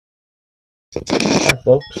Hi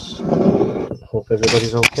folks, hope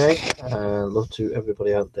everybody's okay. Love to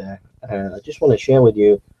everybody out there. I just want to share with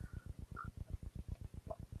you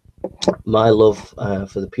my love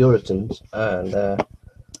for the Puritans, and I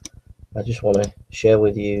just want to share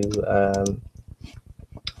with you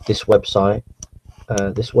this website.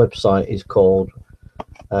 This website is called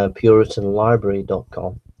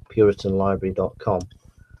puritanlibrary.com, puritanlibrary.com,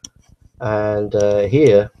 and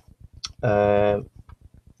here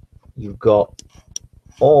you've got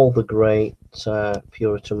all the great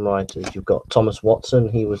Puritan writers. You've got Thomas Watson.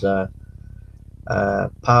 He was a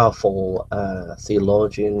powerful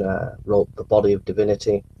theologian, wrote The Body of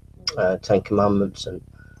Divinity, Ten Commandments, and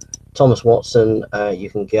Thomas Watson, you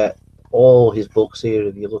can get all his books here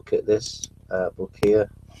if you look at this book here.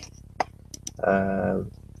 So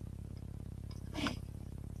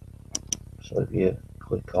if you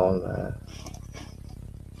click on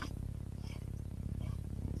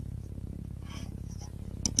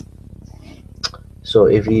so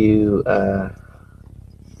if you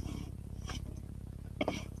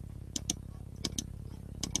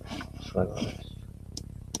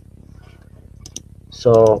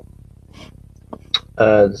so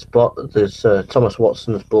there's Thomas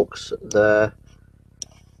Watson's books there.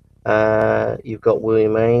 You've got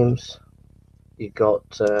William Ames, you've got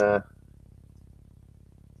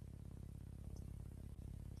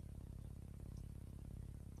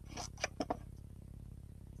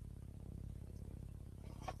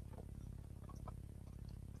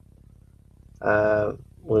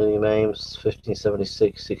William Ames,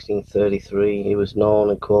 1576, 1633. He was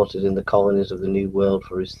known and quoted in the colonies of the New World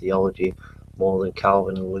for his theology more than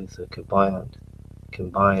Calvin and Luther combined.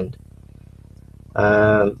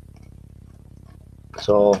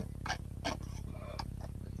 So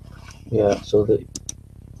yeah, so the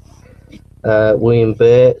William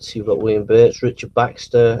Bates, you've got William Bates. Richard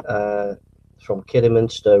Baxter from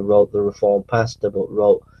Kidderminster wrote The Reformed Pastor, but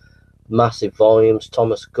wrote massive volumes.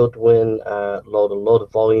 Thomas Goodwin, load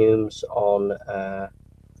of volumes on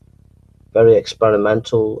very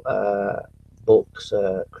experimental books.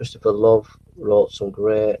 Christopher Love wrote some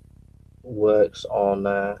great works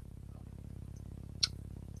on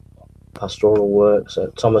pastoral works.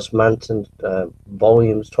 Thomas Manton,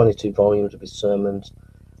 volumes, 22 volumes of his sermons.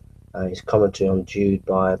 His commentary on Jude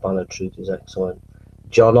by Banner Truth is excellent.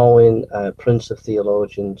 John Owen, Prince of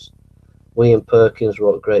Theologians. William Perkins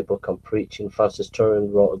wrote a great book on preaching. Francis Turner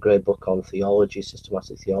wrote a great book on theology,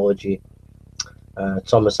 systematic theology.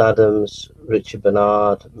 Thomas Adams, Richard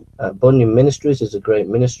Bernard. Bunyan Ministries is a great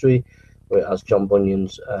ministry where it has John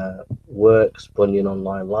Bunyan's works. Bunyan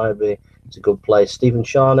Online Library, it's a good place. Stephen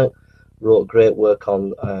Charnock wrote great work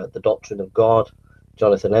on the doctrine of God.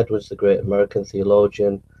 Jonathan Edwards, the great American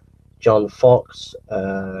theologian. John Fox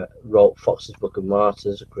wrote Fox's Book of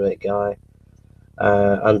Martyrs, a great guy.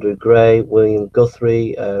 Andrew Gray, William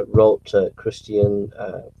Guthrie wrote Christian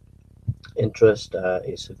Interest.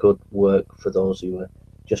 It's a good work for those who are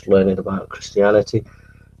just learning about Christianity.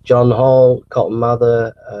 John Hall, Cotton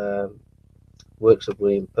Mather, works of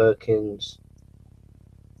William Perkins.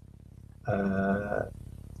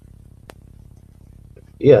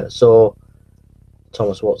 Yeah, so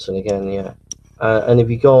Thomas Watson again, yeah. And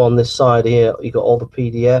if you go on this side here, you've got all the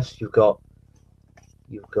PDFs. You've got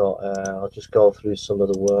I'll just go through some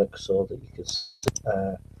of the work so that you can see,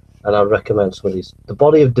 and I recommend some of these. The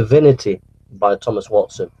Body of Divinity by Thomas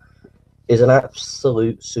Watson is an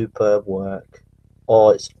absolute superb work. Oh,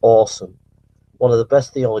 it's awesome. One of the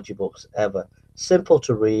best theology books ever. Simple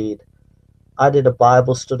to read. I did a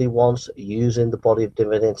Bible study once using The Body of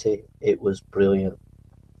Divinity. It was brilliant.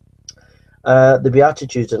 The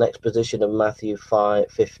Beatitudes and Exposition of Matthew 5,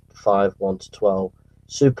 1 to 12.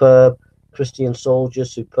 Superb. Christian Soldier,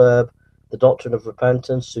 superb. The Doctrine of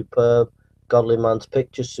Repentance, superb. Godly Man's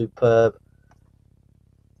Picture, superb.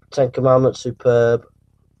 Ten Commandments, superb.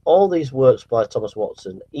 All these works by Thomas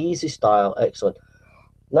Watson. Easy style, excellent.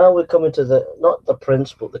 Now we're coming to not the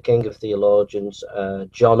Prince, but the King of Theologians,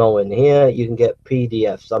 John Owen. Here you can get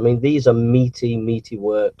PDFs. I mean, these are meaty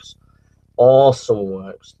works. Awesome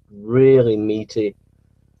works. Really meaty.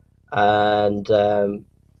 And The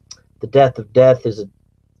Death of Death is a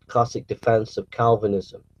classic defense of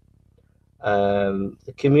Calvinism.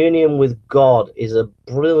 The Communion with God is a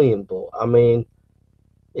brilliant book. I mean,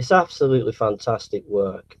 it's absolutely fantastic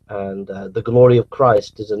work. And The Glory of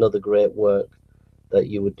Christ is another great work that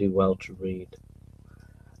you would do well to read.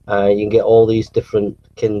 You can get all these different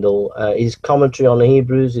Kindle. His commentary on the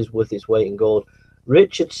Hebrews is worth its weight in gold.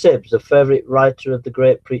 Richard Sibbes, a favourite writer of the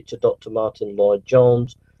great preacher Dr. Martin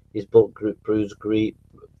Lloyd-Jones. His book Bruise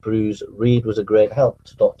Reed was a great help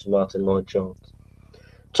to Dr. Martin Lloyd-Jones.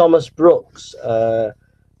 Thomas Brooks,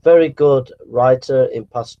 very good writer in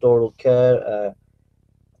pastoral care.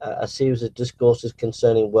 A series of discourses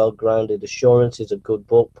concerning well-grounded assurance is a good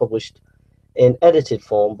book, published in edited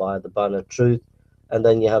form by the Banner of Truth. And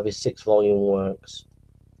then you have his 6-volume works.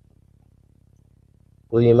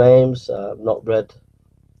 William Ames, I've not read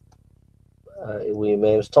William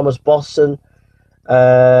Ames. Thomas Bosson,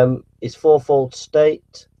 his Fourfold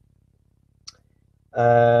State,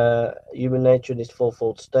 Human Nature in Its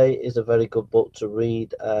Fourfold State is a very good book to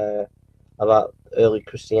read about early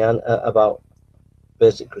about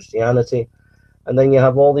basic Christianity. And then you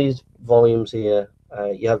have all these volumes here.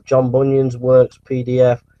 You have John Bunyan's works,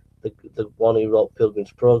 PDF, the one who wrote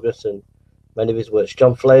Pilgrim's Progress and many of his works.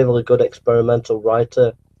 John Flavel, a good experimental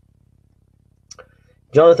writer.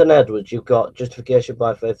 Jonathan Edwards, you've got Justification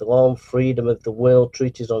by Faith Alone, Freedom of the Will,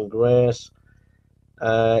 Treatise on Grace.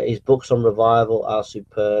 His books on revival are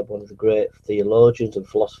superb, one of the great theologians and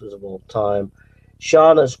philosophers of all time.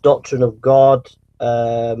 Charnot's Doctrine of God.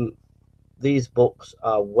 These books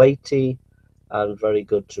are weighty and very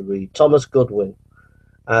good to read. Thomas Goodwin.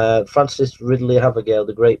 Francis Ridley Havergal,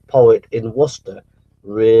 the great poet in Worcester,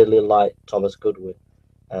 really liked Thomas Goodwin,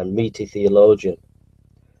 and meaty theologian.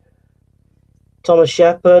 Thomas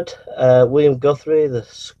Shepard, William Guthrie, the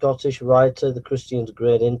Scottish writer, the Christian's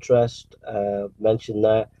Great Interest, mentioned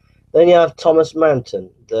there. Then you have Thomas Manton,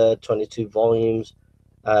 the 22 volumes,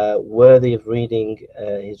 worthy of reading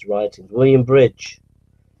his writings. William Bridge,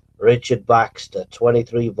 Richard Baxter,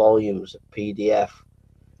 23 volumes of PDF,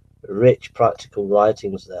 rich practical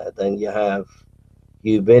writings there. Then you have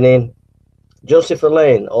Hugh Binning, Joseph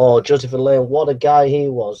Allain. Oh, Joseph Allain, what a guy he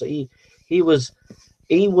was. He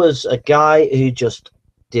was a guy who just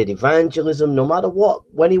did evangelism no matter what.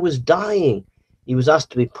 When he was dying, he was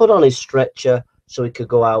asked to be put on his stretcher so he could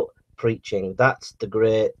go out preaching. That's the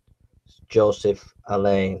great Joseph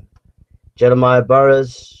Allain. Jeremiah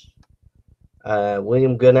Burroughs,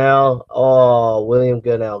 William Gurnell. Oh, William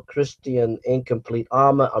Gurnell, Christian in Complete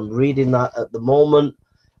Armor. I'm reading that at the moment.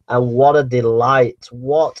 And what a delight.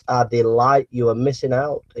 What a delight. You are missing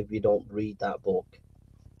out if you don't read that book.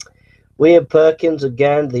 William Perkins,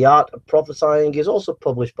 again, The Art of Prophesying, is also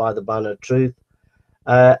published by the Banner of Truth.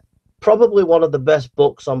 Probably one of the best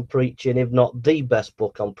books on preaching, if not the best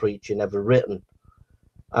book on preaching ever written.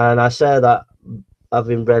 And I say that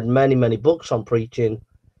having read many, many books on preaching.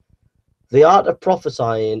 The Art of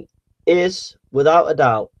Prophesying is, without a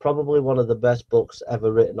doubt, probably one of the best books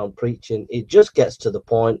ever written on preaching. It just gets to the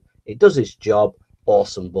point. It does its job.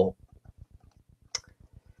 Awesome book.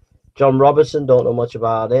 John Robertson, don't know much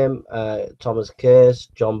about him. Thomas Case,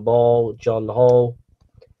 John Ball, John Hall,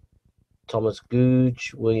 Thomas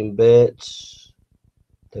Googe, William Bates,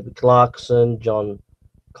 David Clarkson, John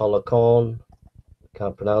Collicone,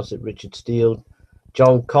 can't pronounce it, Richard Steele,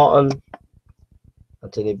 John Cotton,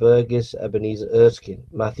 Anthony Burgess, Ebenezer Erskine,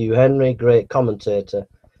 Matthew Henry, great commentator,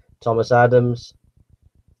 Thomas Adams,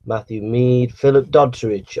 Matthew Mead, Philip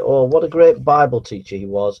Doddridge. Oh, what a great Bible teacher he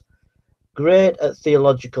was. Great at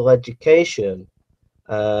theological education,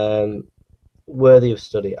 worthy of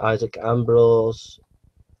study. Isaac Ambrose,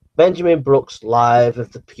 Benjamin Brooks, Life of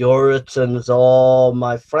the Puritans. Oh,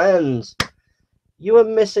 my friends, you are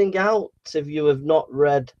missing out if you have not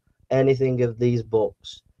read anything of these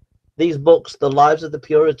books. These books, The Lives of the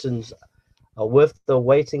Puritans, are worth their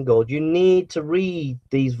weight in gold. You need to read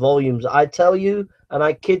these volumes. I tell you, and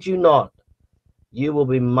I kid you not, you will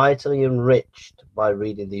be mightily enriched by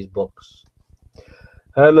reading these books.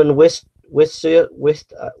 Herman Wittsus,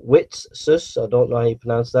 I don't know how you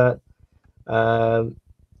pronounce that.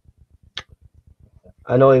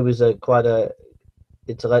 I know he was quite a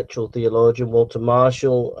intellectual theologian. Walter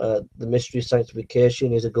Marshall, The Mystery of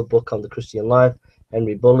Sanctification is a good book on the Christian life.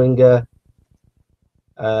 Henry Bullinger,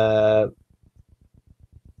 Edward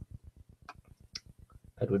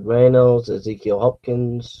Reynolds, Ezekiel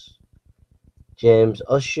Hopkins, James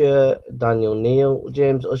Ussher, Daniel Neal.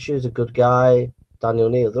 James Ussher is a good guy. Daniel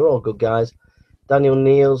Neal, they're all good guys. Daniel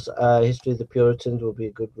Neal's History of the Puritans will be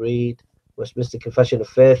a good read. Westminster Confession of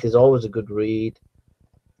Faith is always a good read.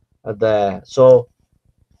 There. So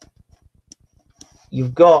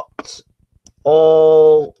you've got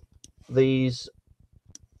all these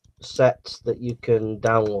sets that you can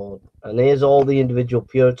download, and here's all the individual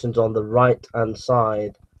Puritans on the right hand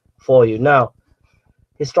side for you. Now,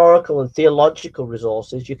 historical and theological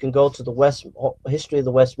resources, you can go to the History of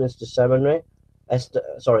the Westminster Seminary. You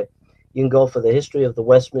can go for the History of the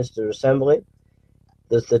Westminster Assembly.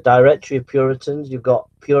 There's the Directory of Puritans. You've got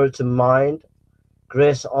Puritan Mind.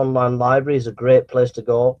 Grace Online Library is a great place to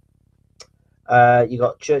go. You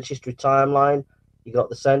got Church History Timeline. You got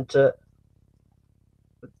the Center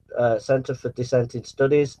Center for Dissenting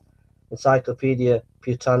Studies, Encyclopedia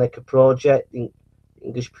Puritanica Project,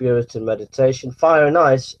 English Puritan Meditation. Fire and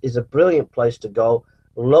Ice is a brilliant place to go.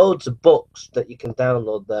 Loads of books that you can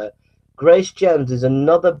download there. Grace Gems is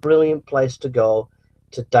another brilliant place to go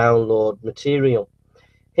to download material.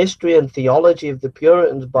 History and Theology of the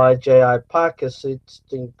Puritans by J.I. Packer,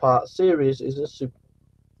 16-part series, is a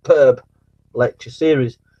superb lecture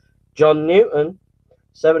series. John Newton,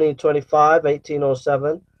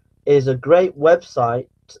 1725-1807, is a great website.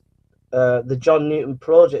 The John Newton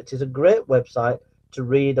Project is a great website to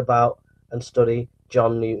read about and study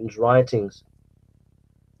John Newton's writings.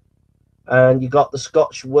 And you got the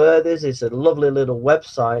Scotch Worthies. It's a lovely little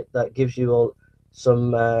website that gives you all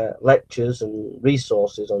some lectures and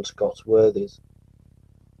resources on Scots Worthies.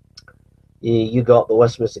 You got the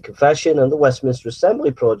Westminster Confession, and the Westminster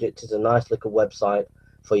Assembly Project is a nice little website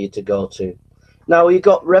for you to go to. Now, you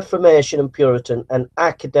got Reformation and Puritan and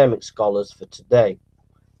academic scholars for today,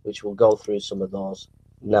 which we'll go through some of those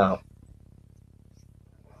now.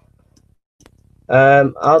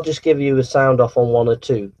 I'll just give you a sound off on one or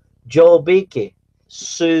two. Joel Beakey,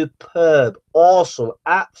 superb, awesome,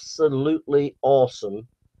 absolutely awesome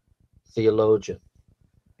theologian.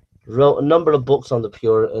 Wrote a number of books on the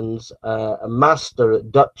Puritans, a master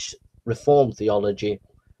at Dutch Reformed theology,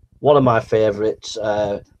 one of my favorites,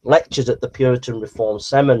 lectures at the Puritan Reformed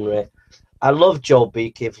Seminary. I love Joel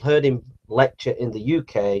Beakey. I've heard him lecture in the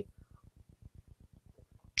UK,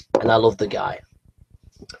 and I love the guy.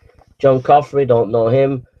 John Coffrey, don't know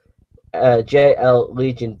him. J.L.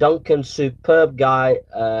 Legion Duncan, superb guy,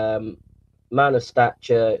 man of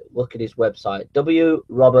stature. Look at his website. W.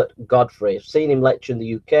 Robert Godfrey. I've seen him lecture in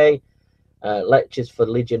the UK, lectures for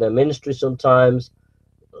Legionnaire Ministry sometimes.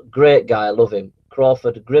 Great guy, I love him.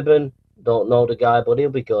 Crawford Gribben, don't know the guy, but he'll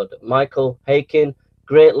be good. Michael Hakin,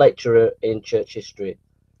 great lecturer in church history.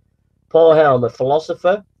 Paul Helm, a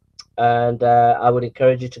philosopher, and I would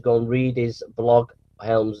encourage you to go and read his blog,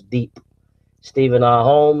 Helm's Deep. Stephen R.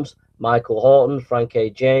 Holmes, Michael Horton, Frank A.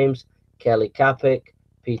 James, Kelly Kapic,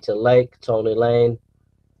 Peter Lake, Tony Lane,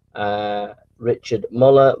 Richard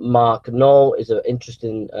Muller, Mark Knoll is an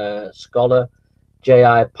interesting scholar.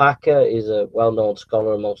 J.I. Packer is a well-known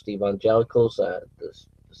scholar amongst evangelicals. There's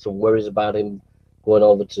some worries about him going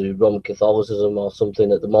over to Roman Catholicism or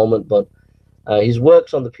something at the moment, but his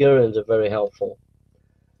works on the Puritans are very helpful.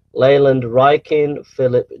 Leyland Rykin,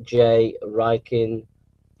 Philip J. Rykin,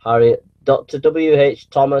 Harriet, Dr.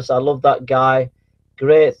 W.H. Thomas, I love that guy.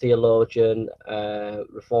 Great theologian,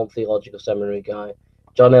 Reformed Theological Seminary guy.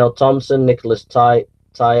 John L. Thompson, Nicholas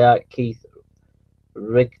Tyack, Keith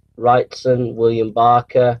Wrightson, William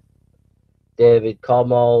Barker, David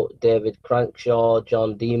Como, David Crankshaw,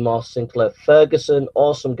 John Demos, Sinclair Ferguson,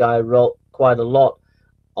 awesome guy, wrote quite a lot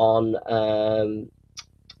on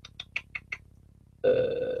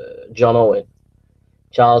John Owen.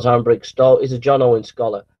 Charles Hambrick Stowe is a John Owen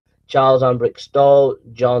scholar. Charles Hambrick Stowe,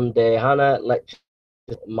 John Day Hanna, lecturer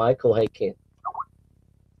Michael Hakin.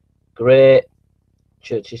 Great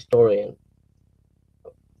church historian.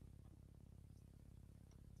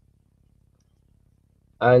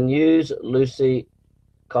 And use Lucy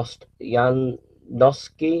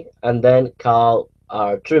Kostyanowski, and then Carl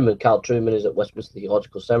R. Truman. Carl Truman is at Westminster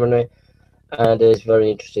Theological Seminary and is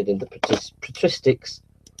very interested in the patristics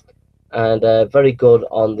and very good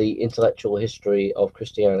on the intellectual history of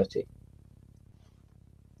Christianity.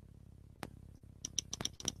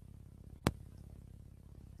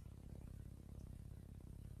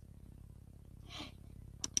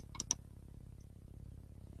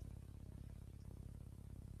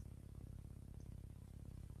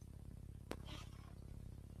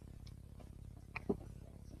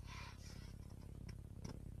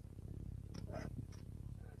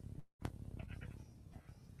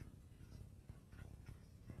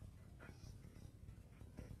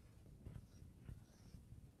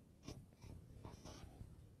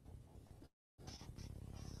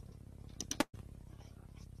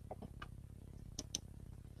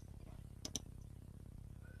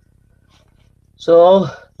 So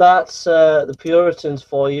that's the Puritans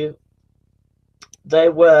for you. They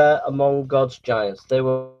were among God's giants. They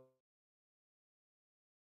were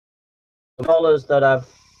scholars that I've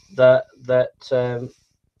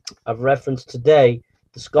referenced today.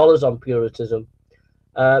 The scholars on Puritanism.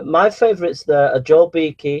 My favourites there are Joel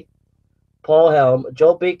Beakey, Paul Helm.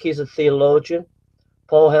 Joel Beakey is a theologian.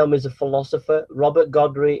 Paul Helm is a philosopher. Robert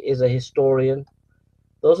Godfrey is a historian.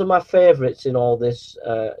 Those are my favourites in all this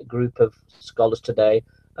group of scholars today.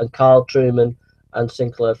 And Carl Truman and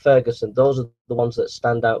Sinclair Ferguson. Those are the ones that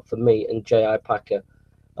stand out for me, and J.I. Packer.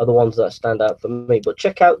 are the ones that stand out for me. But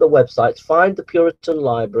check out the websites, find the Puritan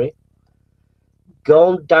Library,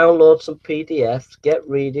 go and download some PDFs, get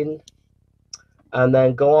reading, and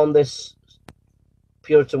then go on this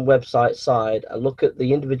Puritan website side and look at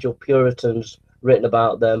the individual Puritans written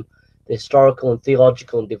about them, the historical and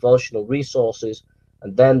theological and devotional resources,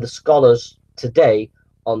 and then the scholars today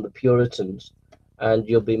on the Puritans, and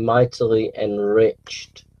you'll be mightily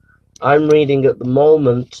enriched. I'm reading at the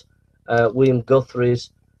moment William Guthrie's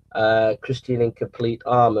Christian in Complete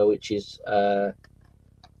Armour, which is over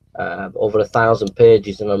 1,000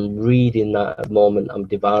 pages, and I'm reading that at the moment. I'm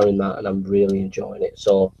devouring that, and I'm really enjoying it.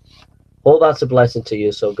 So hope that's a blessing to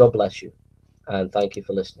you. So God bless you, and thank you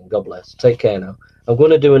for listening. God bless. Take care now. I'm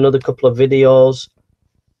going to do another couple of videos,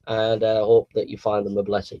 and I hope that you find them a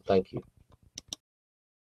blessing. Thank you.